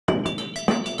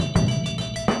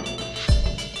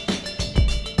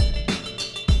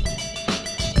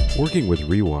Working with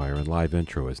Rewire and Live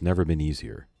Intro has never been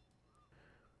easier.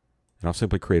 And I'll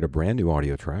simply create a brand new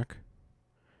audio track,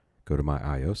 go to my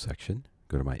I/O section,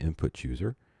 go to my input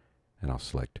chooser, and I'll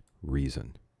select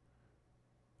Reason.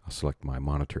 I'll select my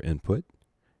monitor input,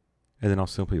 and then I'll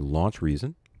simply launch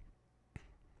Reason.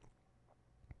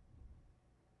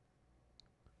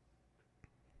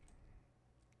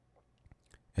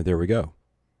 And there we go.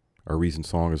 Our Reason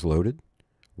song is loaded,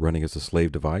 running as a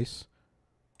slave device.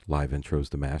 Live Intro is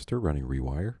the master, running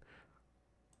Rewire.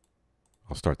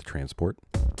 I'll start the transport.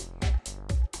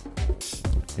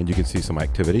 And you can see some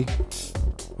activity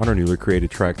on our newly created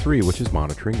track 3, which is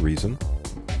monitoring Reason,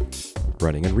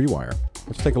 running in Rewire.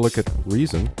 Let's take a look at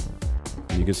Reason,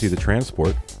 and you can see the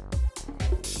transport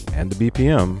and the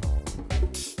BPM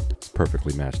is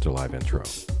perfectly matched to Live Intro.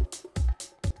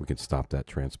 We can stop that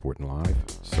transport in Live,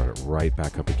 start it right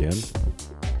back up again.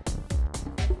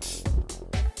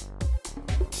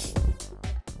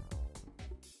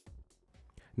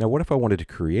 Now, what if I wanted to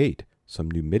create some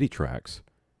new MIDI tracks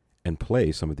and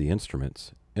play some of the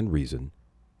instruments in Reason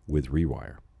with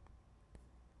Rewire?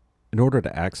 In order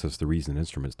to access the Reason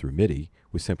instruments through MIDI,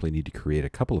 we simply need to create a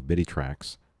couple of MIDI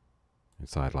tracks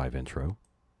inside Live Intro.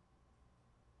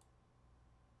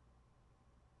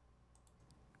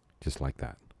 Just like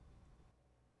that.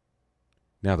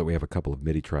 Now that we have a couple of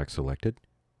MIDI tracks selected,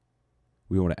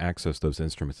 we want to access those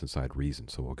instruments inside Reason.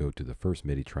 So we'll go to the first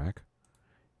MIDI track,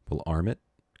 we'll arm it,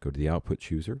 go to the output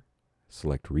chooser,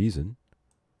 select Reason,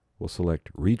 we'll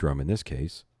select Redrum in this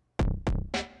case.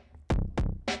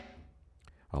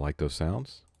 I like those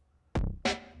sounds.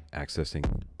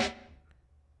 Accessing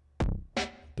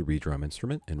the Redrum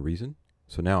instrument in Reason.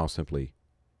 So now I'll simply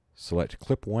select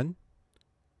clip 1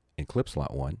 and clip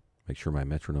slot 1, make sure my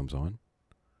metronome's on,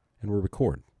 and we'll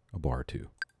record a bar or two.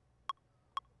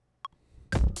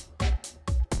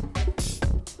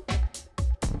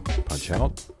 Punch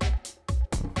out.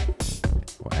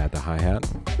 We'll add the hi-hat.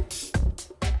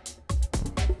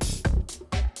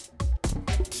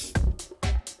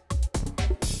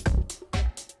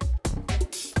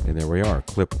 And there we are,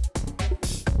 clip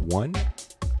 1.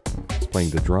 It's playing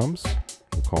the drums.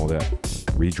 We'll call that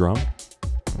Redrum.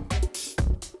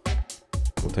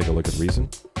 We'll take a look at Reason.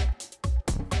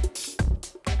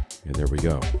 And there we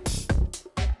go.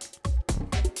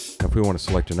 Now if we want to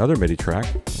select another MIDI track,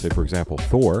 say for example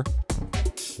Thor,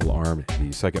 we'll arm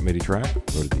the second MIDI track,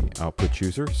 go to the output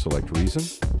chooser, select Reason.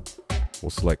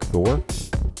 We'll select Thor.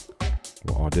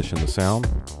 We'll audition the sound.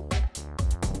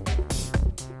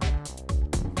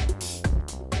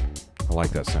 I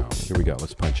like that sound. Here we go.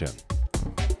 Let's punch in.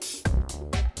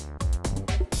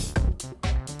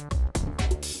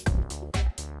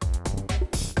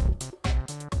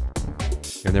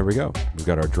 And there we go. We've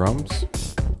got our drums,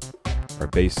 our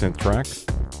bass synth track,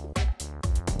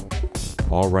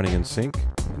 all running in sync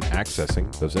and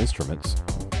accessing those instruments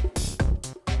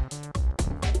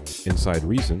inside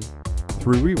Reason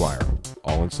through Rewire,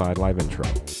 all inside Live Intro.